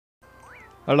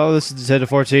Hello, this is Nintendo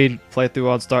 14 playthrough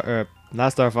on not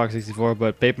Star Fox 64,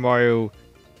 but Paper Mario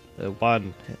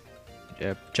 1,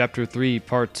 Chapter 3,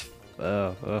 Part,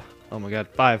 oh my god,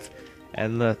 5,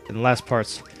 and the last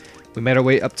parts. We made our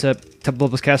way up to Tubba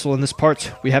Blubba's castle in this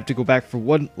part. We have to go back for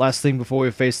one last thing before we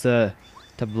face the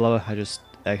Tubba Blubba. I just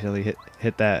accidentally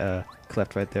hit that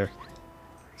cleft right there.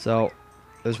 So,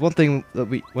 there's one thing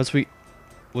that once we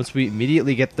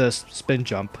immediately get the spin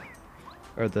jump,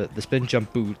 or the spin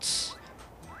jump boots.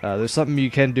 There's something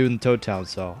you can do in Toad Town,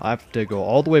 so I have to go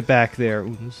all the way back there.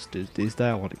 Ooh, is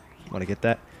that? I want to get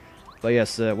that. But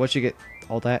yes, once you get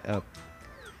all that,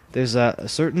 there's a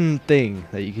certain thing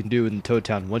that you can do in Toad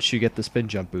Town once you get the spin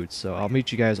jump boots. So I'll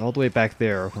meet you guys all the way back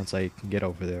there once I can get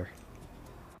over there.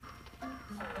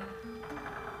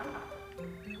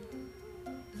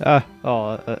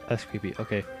 That's creepy.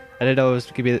 Okay, I didn't know it was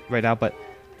creepy right now, but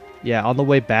yeah, on the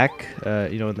way back,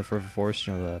 you know, in the Forever Forest,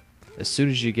 you know, as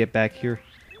soon as you get back here.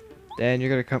 Then you're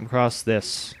gonna come across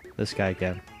this guy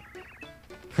again.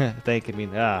 Thanking me.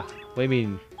 What do you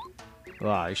mean?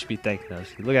 Wow, you should be thanking us.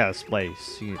 Look at this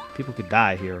place. People could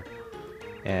die here,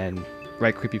 and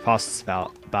write creepypastas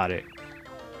about it.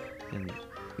 And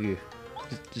ew,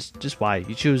 just why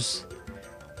you choose?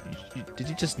 Did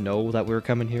you just know that we were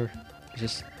coming here?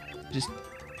 Just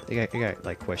I got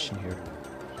like question here.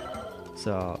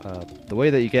 So the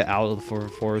way that you get out of the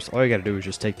forest, all you gotta do is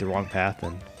just take the wrong path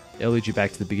and it'll lead you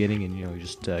back to the beginning, and you know, you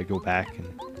just go back,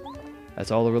 and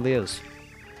that's all it really is.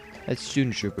 That's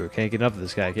Junior Trooper. Can't get enough of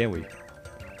this guy, can we?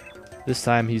 This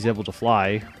time he's able to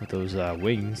fly with those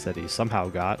wings that he somehow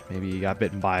got. Maybe he got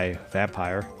bitten by a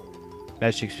vampire.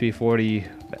 Magic XP 40,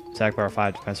 attack power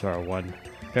 5, defense power 1.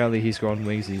 Apparently he's grown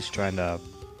wings. He's trying to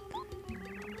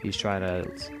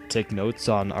take notes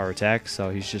on our attacks,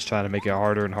 so he's just trying to make it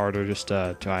harder and harder, just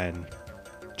to try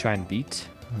and beat.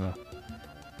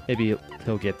 Maybe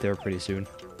he'll get there pretty soon.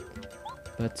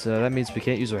 But that means we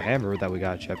can't use our hammer that we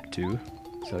got in Chapter 2.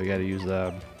 So we gotta use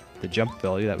the jump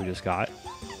ability that we just got.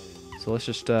 So let's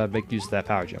just make use of that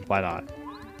power jump. Why not?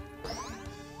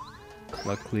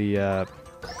 Luckily,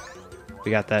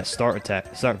 we got that start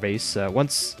base.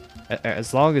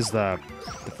 As long as the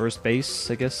first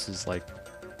base, I guess, is like,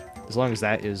 as long as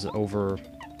that is over,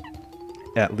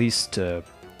 at least have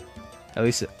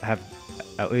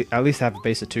a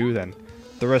base of 2, then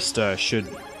the rest should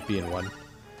be in 1.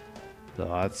 So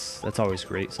that's always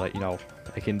great. So, like, you know,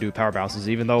 I can do power bounces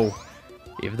even though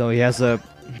he has a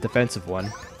defensive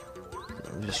one.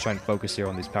 I'm just trying to focus here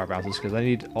on these power bounces because I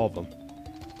need all of them.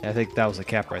 And I think that was a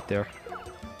cap right there.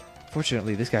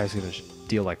 Fortunately, this guy's gonna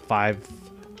deal like 5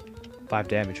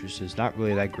 damage, which is not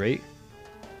really that great.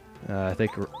 I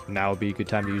think now would be a good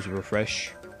time to use a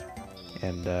refresh,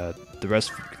 and the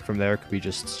rest from there could be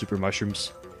just super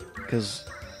mushrooms, because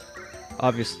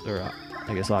obviously,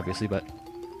 but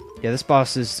yeah, this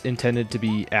boss is intended to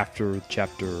be after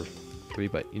Chapter 3,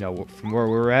 but you know, from where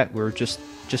we're at, we're just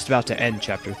about to end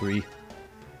Chapter 3,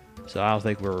 so I don't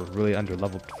think we're really under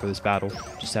leveled for this battle.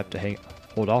 Just have to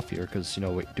hold off here, because you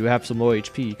know, we do have some low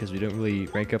HP, because we didn't really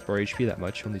rank up our HP that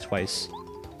much, only twice.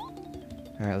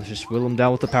 Alright, let's just whittle him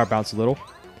down with the power bounce a little.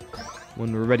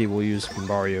 When we're ready, we'll use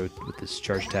Mario with this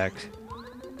charge attack.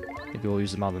 Maybe we'll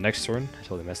use them on the next turn. I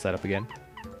totally messed that up again.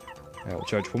 Alright, we'll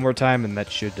charge one more time, and that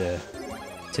should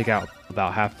take out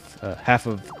about half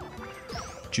of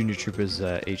Junior Trooper's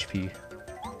HP.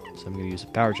 So I'm going to use a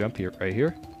power jump here, right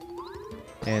here.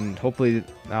 And hopefully,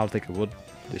 I don't think it would.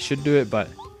 This should do it, but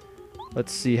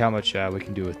let's see how much we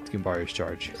can do with Gimbario's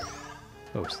charge.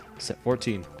 Oh, set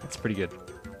 14. That's pretty good.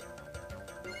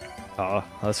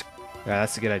 That's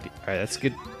a good idea. Alright, that's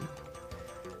good.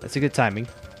 That's a good timing,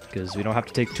 because we don't have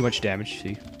to take too much damage.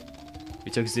 See, we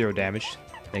took 0 damage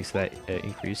thanks to that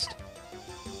increased.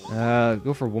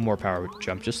 Go for one more power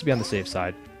jump just to be on the safe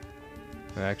side.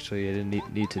 Actually, I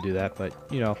didn't need to do that, but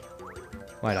you know,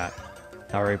 why not?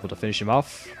 Now we're able to finish him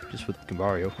off just with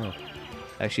Gimbario. Oh.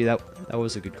 Actually, that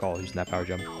was a good call using that power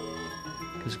jump,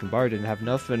 because Gimbario didn't have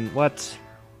enough. And what?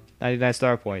 99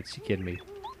 star points? You kidding me?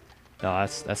 No,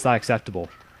 that's not acceptable.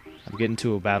 I'm getting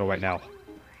into a battle right now.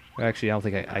 Actually, I don't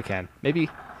think I can. Maybe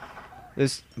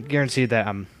there's guaranteed that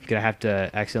I'm gonna have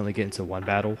to accidentally get into one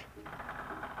battle.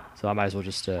 So I might as well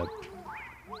just or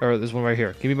there's one right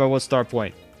here. Give me my 1 star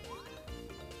point.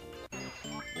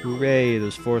 Hooray!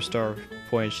 Those 4 star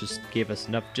points just gave us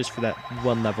enough just for that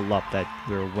one level up that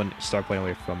we were 1 star point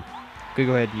away from. Could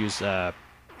go ahead and use that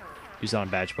on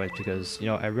badge points, because you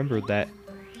know, I remembered that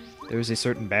there was a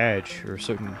certain badge, or a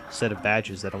certain set of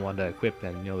badges that I wanted to equip,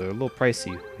 and you know, they're a little pricey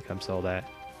when it comes to all that.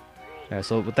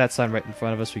 So with that sign right in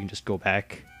front of us, we can just go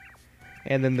back.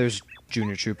 And then there's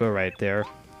Junior Trooper right there.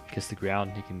 Kiss the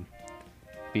ground. He can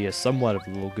be a somewhat of a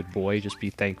little good boy, just be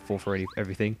thankful for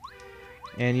everything.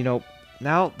 And you know,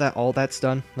 now that all that's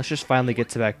done, let's just finally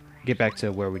get back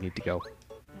to where we need to go.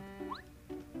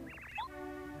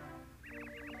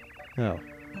 Oh,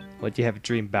 what do you have a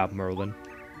dream about, Merlin?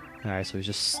 Alright, so he's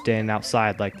just standing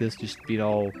outside like this, just being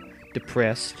all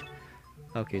depressed.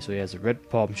 Okay, so he has a red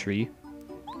palm tree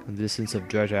in the distance of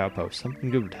Dredge Outpost. Something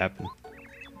good would happen.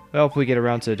 Well, if we get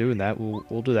around to doing that,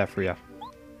 we'll do that for you.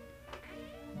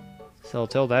 So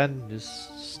till then,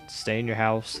 just stay in your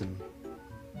house and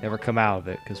never come out of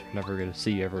it, because we're never going to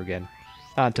see you ever again.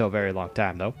 Not until a very long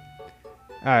time, though.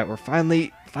 Alright, we're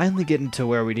finally getting to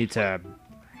where we need to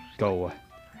go.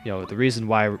 You know, the reason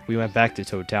why we went back to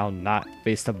Toad Town, not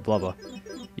face Tubba Blubba.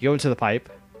 You go into the pipe,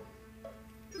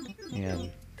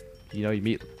 and, you know,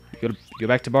 you go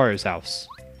back to Mario's house.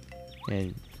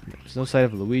 And there's no sight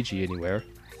of Luigi anywhere.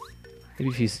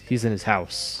 Maybe he's in his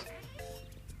house.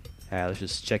 Alright, let's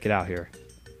just check it out here.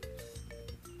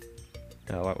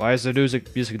 Why is there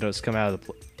music notes come out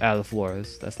of the floor?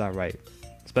 That's not right.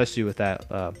 Especially with that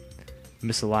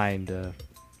misaligned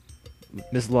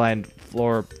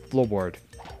floorboard.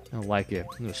 I don't like it.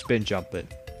 I'm gonna spin jump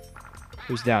it.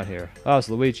 Who's down here? Oh, it's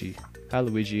Luigi. Hi,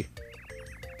 Luigi.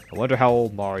 I wonder how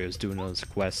old Mario's doing on his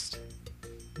quest.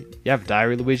 You have a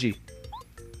diary, Luigi?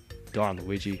 Darn,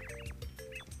 Luigi.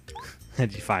 How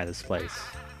did you find this place?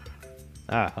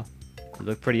 Ah, it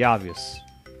looked pretty obvious.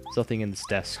 Something in this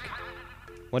desk.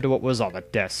 Wonder what was on the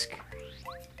desk.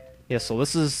 Yeah, so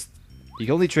this is... You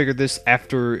can only trigger this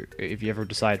after... If you ever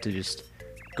decide to just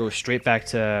go straight back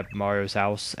to Mario's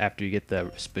house after you get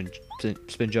the spin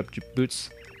jump boots.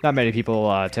 Not many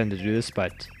people tend to do this,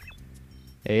 but...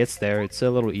 Hey, it's there. It's a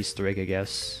little Easter egg, I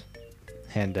guess.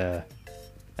 And,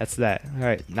 that's that.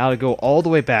 Alright, now to go all the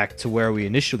way back to where we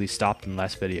initially stopped in the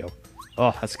last video.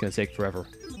 Oh, that's gonna take forever.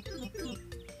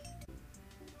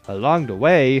 Along the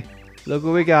way, look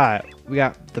what we got. We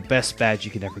got the best badge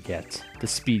you can ever get. The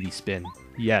Speedy Spin.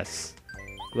 Yes.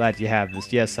 Glad you have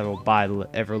this. Yes, I will buy the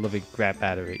ever-living crap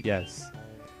out of it. Yes.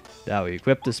 Now we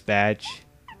equip this badge.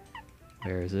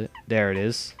 Where is it? There it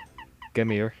is. Come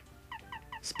here.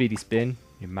 Speedy Spin.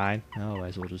 You're mine. Oh, might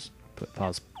as well just put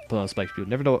on spike speed.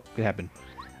 Never know what could happen.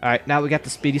 Alright, now we got the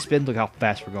Speedy Spin. Look how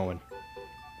fast we're going.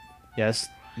 Yes.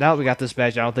 Now that we got this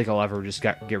badge, I don't think I'll ever just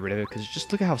get rid of it, because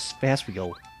just look at how fast we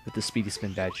go with the Speedy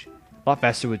Spin badge. A lot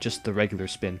faster with just the regular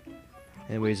spin.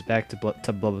 Anyways, back to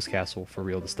Tubba Blubba's castle for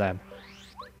real this time.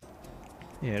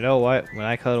 You know what? When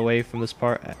I cut away from this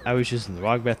part, I was using the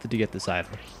wrong method to get this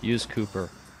item. Use Cooper.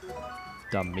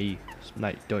 Dumb me.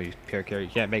 Don't use Pear. You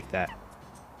can't make that.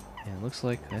 And it looks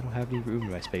like I don't have any room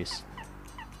in my space.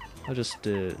 I'll just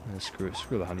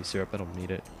screw the honey syrup. I don't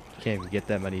need it. You can't even get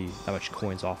that much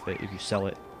coins off it if you sell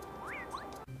it.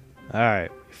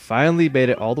 Alright, we finally made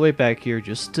it all the way back here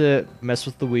just to mess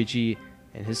with Luigi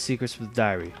and his secrets with the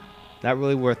diary. Not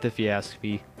really worth it if you ask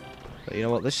me. But you know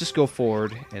what, let's just go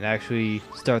forward and actually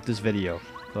start this video.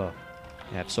 Oh,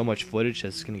 I have so much footage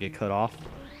that's gonna get cut off.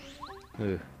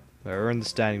 Ugh. I earned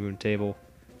this dining room table.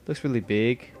 Looks really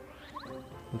big.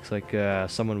 Looks like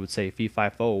someone would say fee fi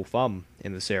fo fum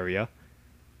in this area.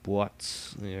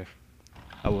 But yeah,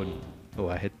 I wouldn't. Oh,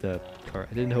 I hit the car.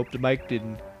 I didn't hope the mic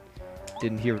didn't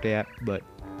hear that, but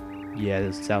yeah, it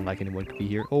doesn't sound like anyone could be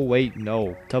here. Oh wait,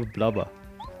 no, Tubba Blubba.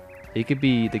 He could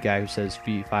be the guy who says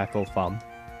fee fi fo fum.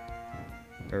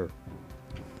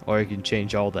 Or you can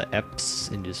change all the F's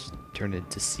and just turn it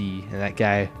to C. And that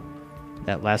guy,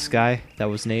 that last guy that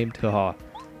was named, haha,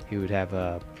 he would have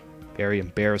a very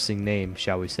embarrassing name,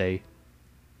 shall we say.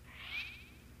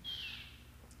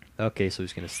 Okay, so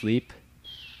he's gonna sleep.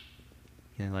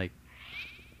 And like,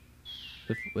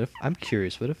 what if I'm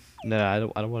curious. What if? No, I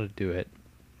don't want to do it.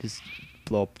 Just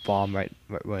blow up a bomb right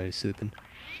when he's sleeping.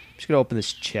 I'm just gonna open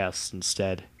this chest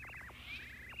instead.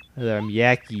 There, I'm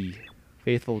Yaki,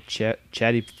 faithful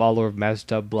chatty follower of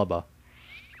Master Tubba Blubba.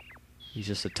 He's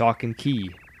just a talking key.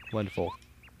 Wonderful.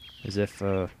 As if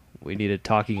we needed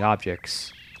talking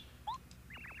objects.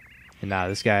 And now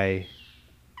this guy.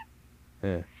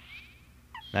 Now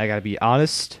I gotta be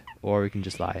honest, or we can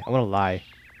just lie. I wanna lie.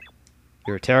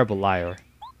 You're a terrible liar.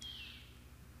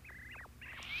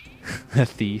 A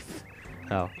thief.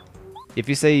 Oh. If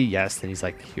you say yes, then he's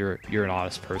like, you're an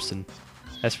honest person.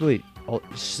 That's really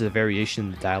it's just a variation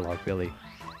in the dialogue, really.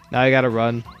 Now I gotta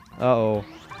run. Uh-oh.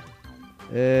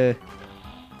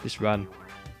 Just run.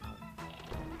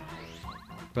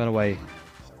 Run away.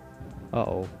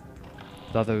 Uh-oh.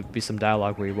 Thought there would be some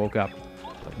dialogue where he woke up.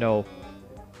 But no.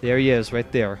 There he is,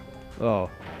 right there.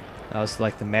 Oh. That was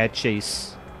like the mad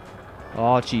chase.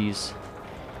 Oh, jeez.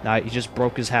 Now he just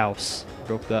broke his house.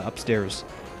 Broke the upstairs.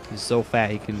 He's so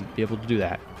fat he can be able to do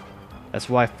that. That's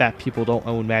why fat people don't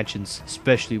own mansions,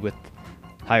 especially with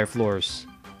higher floors.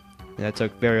 And that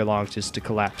took very long just to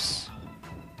collapse.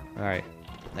 Alright.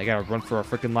 I gotta run for our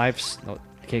freaking lives. No,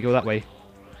 I can't go that way.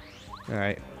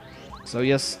 Alright. So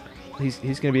yes,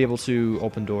 he's gonna be able to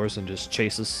open doors and just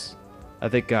chase us. I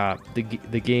think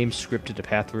the game scripted a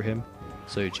path for him,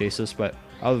 so he chases us. But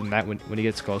other than that, when he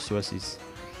gets close to us, he's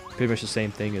pretty much the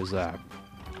same thing as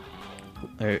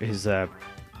his AI.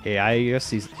 I guess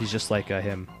he's just like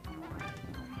him.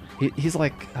 He's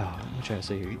like, oh, I'm trying to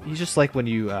say here. He's just like when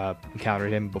you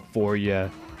encountered him before you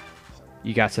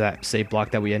got to that save block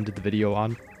that we ended the video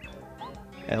on.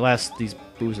 At last, these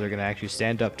boos are gonna actually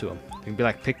stand up to him. They can be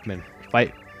like Pikmin,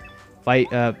 fight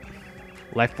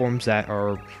life forms that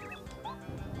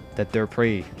they're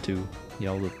prey to. You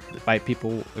know, the fight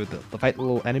people or the fight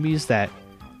little enemies that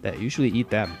usually eat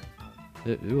them.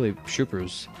 They're really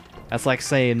troopers. That's like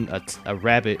saying a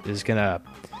rabbit is gonna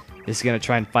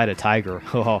try and fight a tiger.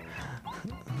 Oh,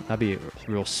 that'd be a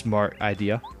real smart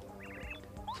idea.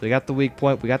 So we got the weak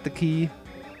point, we got the key.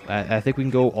 I think we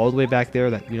can go all the way back there.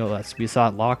 That we saw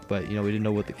it locked, but we didn't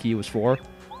know what the key was for.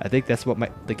 I think that's what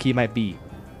the key might be.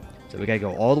 So we gotta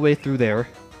go all the way through there,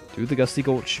 through the Gusty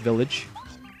Gulch village,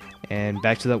 and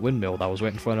back to that windmill that was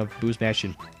right in front of Boo's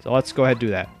mansion. So let's go ahead and do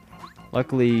that.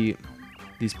 Luckily,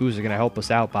 these boos are gonna help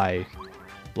us out by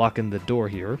locking the door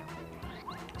here.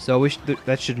 So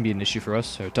that shouldn't be an issue for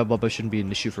us. Or Tubba Blubba shouldn't be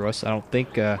an issue for us. I don't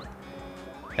think at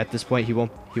this point he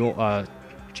won't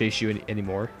chase you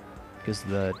anymore because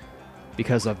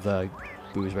of the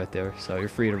boos right there. So you're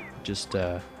free to just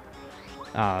say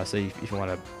if you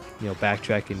want to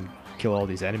backtrack and kill all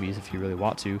these enemies if you really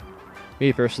want to.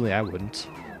 Me personally, I wouldn't.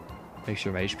 Make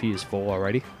sure my HP is full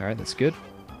already. All right, that's good.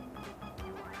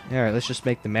 All right, let's just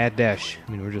make the mad dash.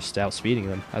 I mean, we're just outspeeding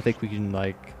them. I think we can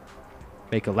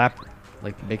make a lap.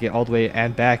 Make it all the way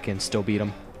and back and still beat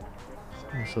them.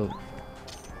 So,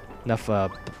 enough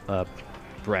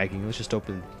bragging. Let's just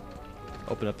open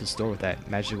up this door with that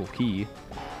magical key.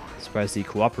 Surprised he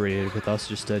cooperated with us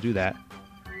just to do that.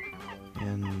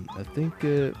 And I think,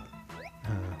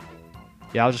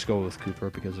 yeah, I'll just go with Cooper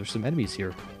because there's some enemies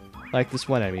here. Like this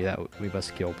one enemy that we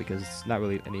must kill because it's not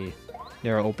really any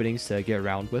narrow openings to get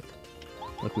around with.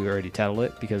 Like we already titled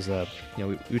it because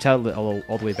we titled it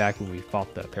all the way back when we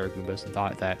fought the Paragoombas and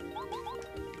thought that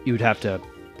you would have to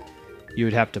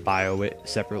bio it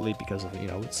separately because of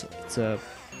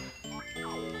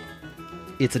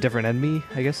it's a different enemy,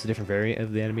 I guess, a different variant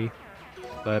of the enemy.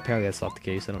 But apparently that's not the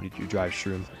case. I don't need to drive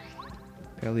Shroom.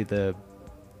 Apparently the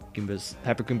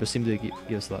Hyper Goombas seem to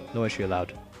give us no entry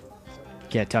allowed.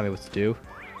 Can't tell me what to do.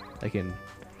 I can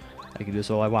do this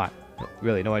all I want.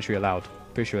 Really, no entry allowed.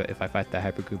 Pretty sure if I fight that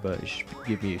Hyper Goomba, it should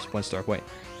give me 1 star point.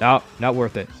 No, not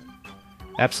worth it.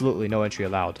 Absolutely no entry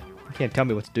allowed. You can't tell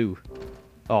me what to do.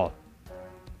 Oh.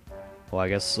 Well, I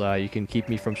guess you can keep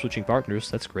me from switching partners.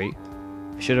 That's great.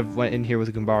 I should have went in here with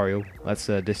a Goombario. That's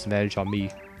a disadvantage on me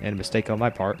and a mistake on my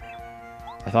part.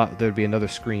 I thought there'd be another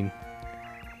screen.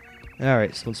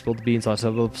 Alright, so let's spill the beans on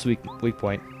some of the weak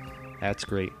point. That's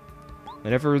great.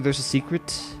 Whenever there's a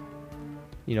secret,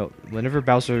 whenever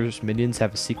Bowser's minions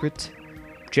have a secret,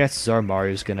 chances are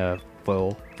Mario's gonna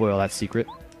foil that secret.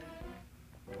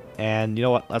 And you know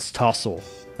what? Let's tussle.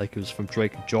 Like it was from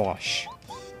Drake and Josh.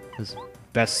 It's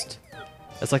best.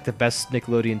 That's like the best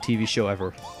Nickelodeon TV show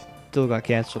ever. Still got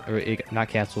canceled, or not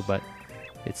canceled, but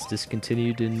it's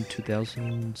discontinued in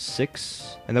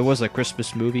 2006. And there was a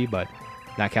Christmas movie, but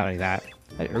not counting that.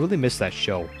 I really missed that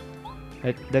show.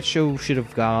 That show should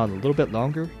have gone on a little bit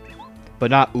longer,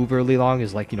 but not uberly long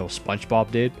as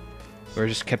SpongeBob did, where it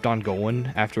just kept on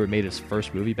going after it made its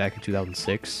first movie back in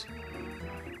 2006,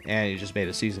 and it just made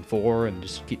a season 4 and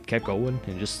just kept going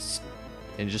and just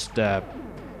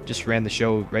ran the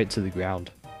show right to the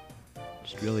ground.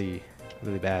 Just really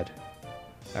bad.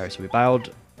 All right, so we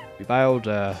bowed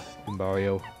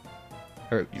Goombario,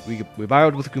 or we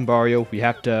bowed with Goombario. We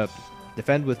have to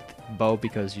defend with Bow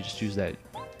because you just use that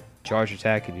charge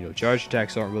attack, and charge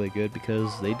attacks aren't really good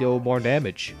because they deal more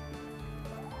damage.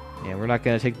 And we're not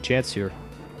gonna take the chance here,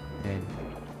 and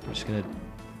we're just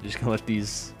gonna let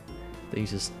these things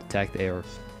just attack the air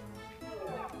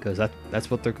because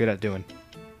that's what they're good at doing.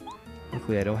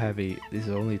 Luckily, I don't have these are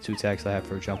the only 2 attacks I have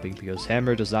for jumping because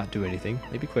Hammer does not do anything.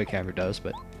 Maybe Quick Hammer does,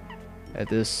 but at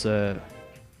the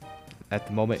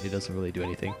moment it doesn't really do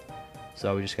anything.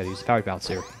 So we just gotta use the Power Bounce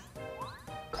here.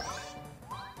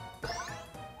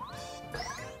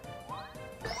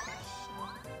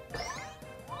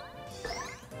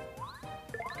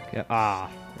 Yeah,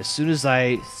 as soon as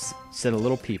I said a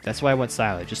little peep, that's why I went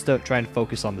silent, just to try and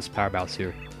focus on this Power Bounce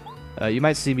here. You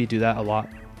might see me do that a lot.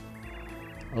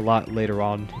 a lot later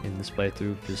on in this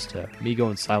playthrough. Just me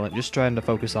going silent, just trying to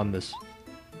focus on this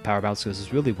power bounce because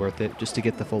it's really worth it just to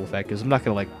get the full effect. Because I'm not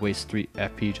gonna like waste 3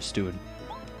 FP just doing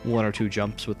 1 or 2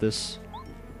 jumps with this.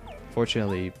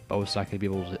 Fortunately, Bo's not gonna be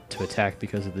able to attack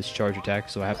because of this charge attack,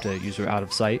 so I have to use her out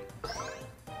of sight.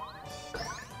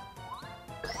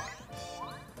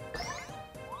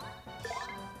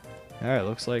 Alright,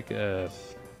 looks like the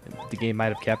game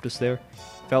might have kept us there.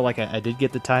 Felt like I did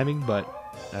get the timing, but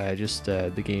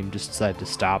the game just decided to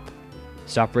stop.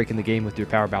 Stop breaking the game with your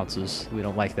power bounces. We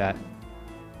don't like that.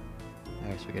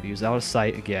 Alright, so we gotta use out of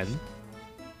sight again.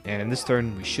 And in this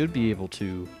turn, we should be able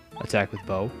to attack with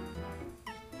Bo.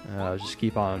 Just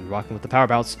keep on rocking with the power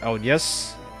bounce. Oh,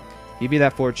 yes! Give me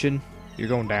that fortune. You're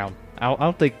going down. I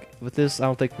don't think, with this, I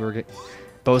don't think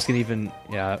Bo's can even,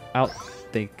 yeah, I don't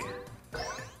think...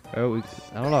 Oh,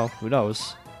 I don't know. Who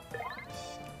knows?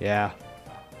 Yeah.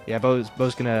 Yeah,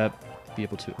 Bo's gonna be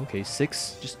able to... Okay,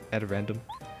 6, just at a random.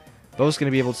 Bo's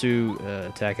gonna be able to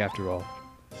attack after all.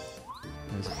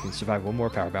 As if he can survive one more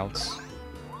power bounce.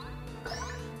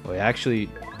 Oh, yeah, actually,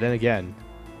 then again...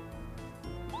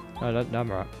 No, I'm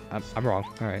wrong. I'm wrong.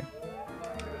 Alright.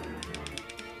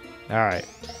 Alright.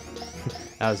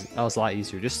 that was a lot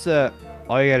easier. Just,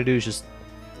 all you gotta do is just...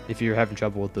 If you're having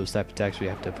trouble with those type of attacks where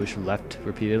you have to push left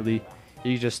repeatedly,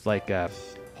 you just like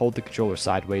hold the controller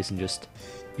sideways and just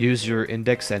use your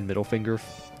index and middle finger,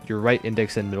 your right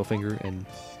index and middle finger, and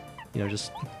you know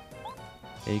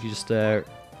and you can just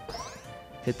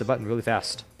hit the button really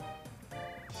fast.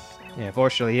 Yeah,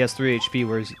 unfortunately he has 3 HP,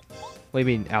 whereas what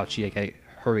do you mean, ouchie? I gotta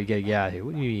hurry, get out of here.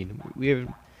 What do you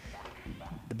mean?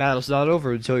 The battle's not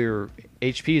over until your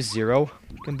HP is 0.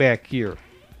 Come back here.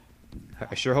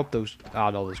 I sure hope those...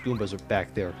 Oh no, those Goombas are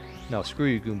back there. No, screw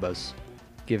you Goombas.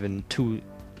 Given two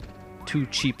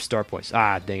cheap star points.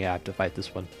 Ah, dang it, I have to fight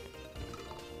this one.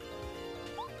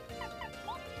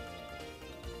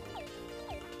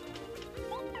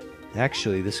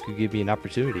 Actually, this could give me an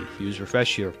opportunity. Use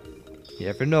refresh here. You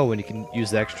never know when you can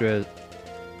use the extra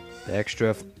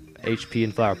HP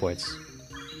and flower points.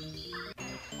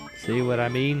 See what I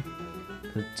mean?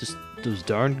 Just those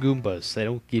darn Goombas. They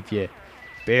don't give you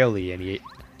barely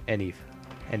any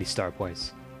star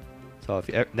points. So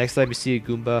if next time you see a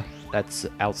Goomba that's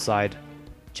outside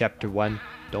chapter 1,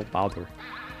 don't bother.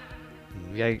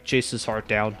 We gotta chase his heart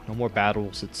down. No more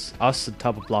battles. It's us and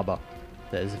Tubba Blubba.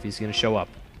 That is if he's gonna show up.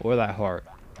 Or that heart.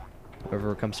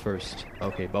 Whoever comes first.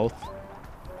 Okay, both.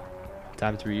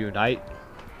 Time to reunite.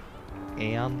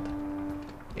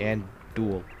 And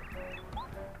duel.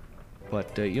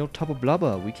 But you know, Tubba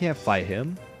Blubba, we can't fight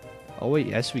him. Oh wait,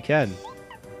 yes we can.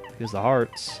 Because the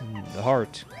heart,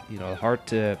 you know, the heart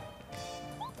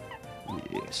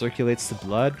circulates the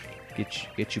blood,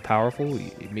 gets you powerful,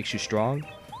 it makes you strong.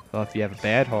 Well, if you have a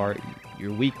bad heart,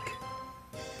 you're weak.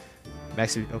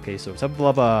 Okay, so Tubba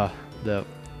Blubba,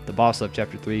 the boss of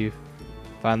chapter 3,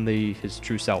 finally his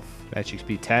true self. Match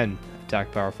XP 10,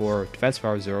 attack power 4, defense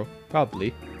power 0,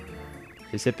 probably.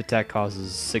 His hip attack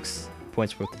causes 6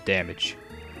 points worth of damage.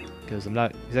 Because I'm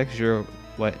not exactly sure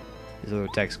what his other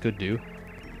attacks could do.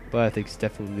 But I think it's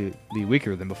definitely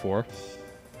weaker than before.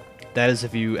 That is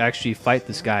if you actually fight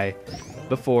this guy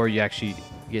before you actually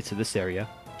get to this area.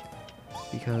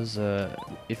 Because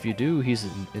if you do, he's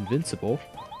invincible.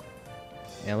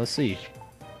 And let's see.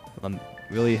 I'm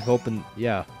really hoping,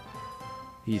 yeah.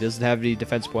 He doesn't have any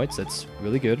defense points, that's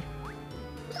really good.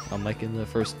 Unlike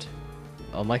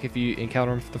if you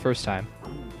encounter him for the first time.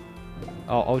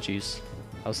 Oh jeez.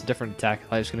 That was a different attack.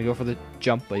 I was gonna go for the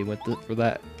jump, but he went for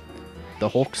the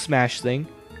Hulk smash thing.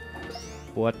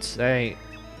 What? Hey,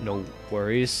 no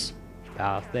worries.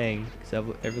 Not a thing.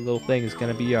 Every little thing is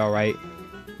gonna be alright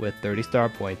with 30 star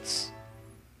points.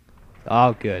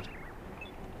 Oh, good.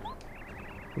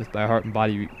 With my heart and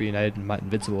body reunited, I'm not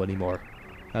invincible anymore.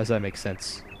 How does that make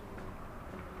sense?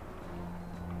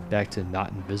 Back to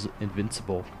not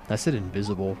invincible. I said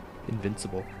invisible.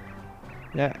 Invincible.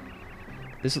 Yeah.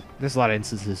 There's a lot of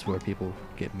instances where people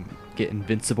get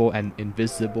invincible and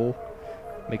invisible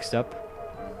mixed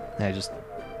up. And I just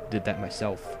did that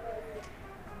myself.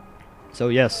 So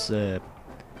yes,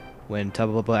 when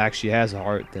Tubba Blubba actually has a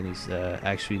heart, then he's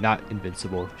actually not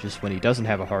invincible. Just when he doesn't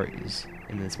have a heart, he's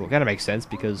invincible. Kind of makes sense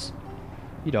because,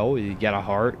 you know, you get a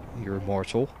heart, you're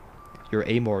immortal. You're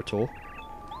immortal.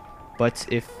 But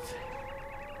if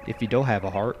you don't have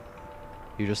a heart,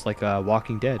 you're just like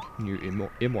Walking Dead. And you're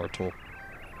immortal.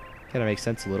 Kind of makes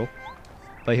sense a little.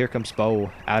 But here comes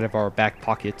Bo out of our back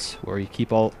pockets, where you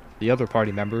keep all the other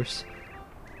party members.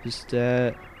 Just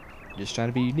trying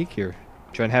to be unique here.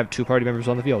 Trying to have 2 party members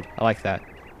on the field. I like that.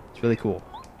 It's really cool.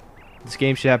 This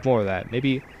game should have more of that.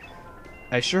 Maybe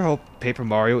I sure hope Paper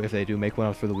Mario, if they do make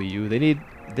one for the Wii U, they need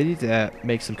to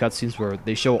make some cutscenes where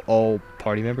they show all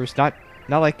party members, not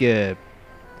like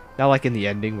not like in the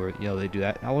ending where they do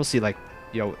that. I want to see like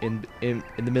in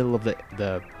the middle of the.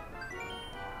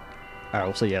 Alright,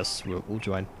 we'll say yes. We'll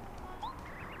join.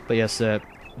 But yes,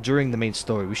 during the main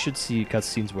story, we should see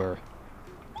cutscenes where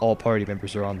all party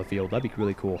members are on the field. That'd be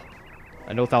really cool.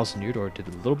 I know Thousand Year Door did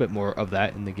a little bit more of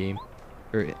that in the game,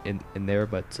 or in there,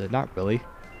 but not really.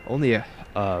 Only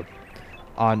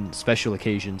on special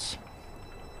occasions.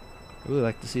 I really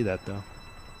like to see that though.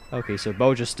 Okay, so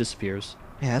Bo just disappears.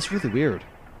 Yeah, that's really weird.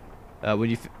 When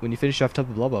you finish off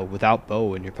Tubba Blubba without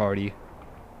Bo in your party,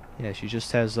 yeah, she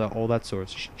just has all that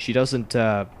sorts. She doesn't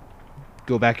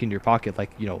go back in your pocket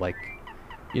like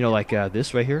like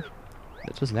this right here.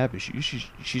 That doesn't happen.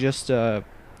 She just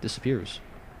disappears.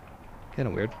 Kind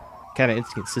of weird. Kind of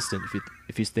inconsistent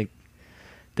if you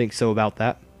think so about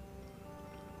that.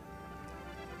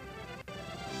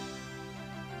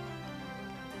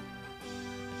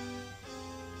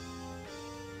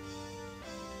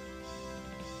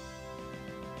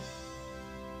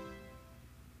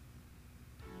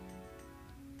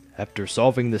 After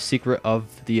solving the secret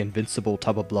of the invincible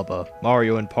Tubba Blubba,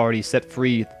 Mario and party set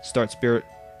free Start Spirit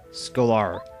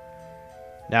Scholar.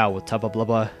 Now, with Tubba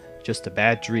Blubba just a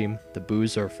bad dream, the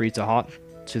boos are free to haunt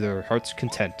to their heart's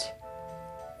content.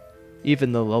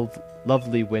 Even the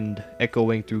lovely wind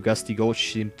echoing through Gusty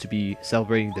Gulch seemed to be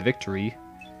celebrating the victory,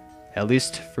 at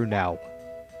least for now.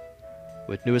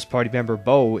 With newest party member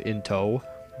Bo in tow,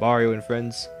 Mario and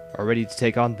friends are ready to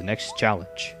take on the next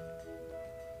challenge.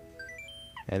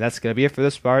 And that's going to be it for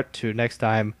this part. To next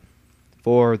time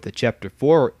for the Chapter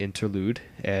 4 interlude,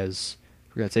 as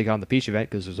we're going to take on the Peach event,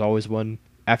 because there's always one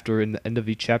after in the end of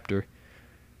each chapter.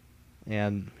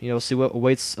 And, see what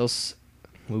awaits us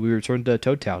when we return to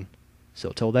Toad Town. So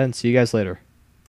till then, see you guys later.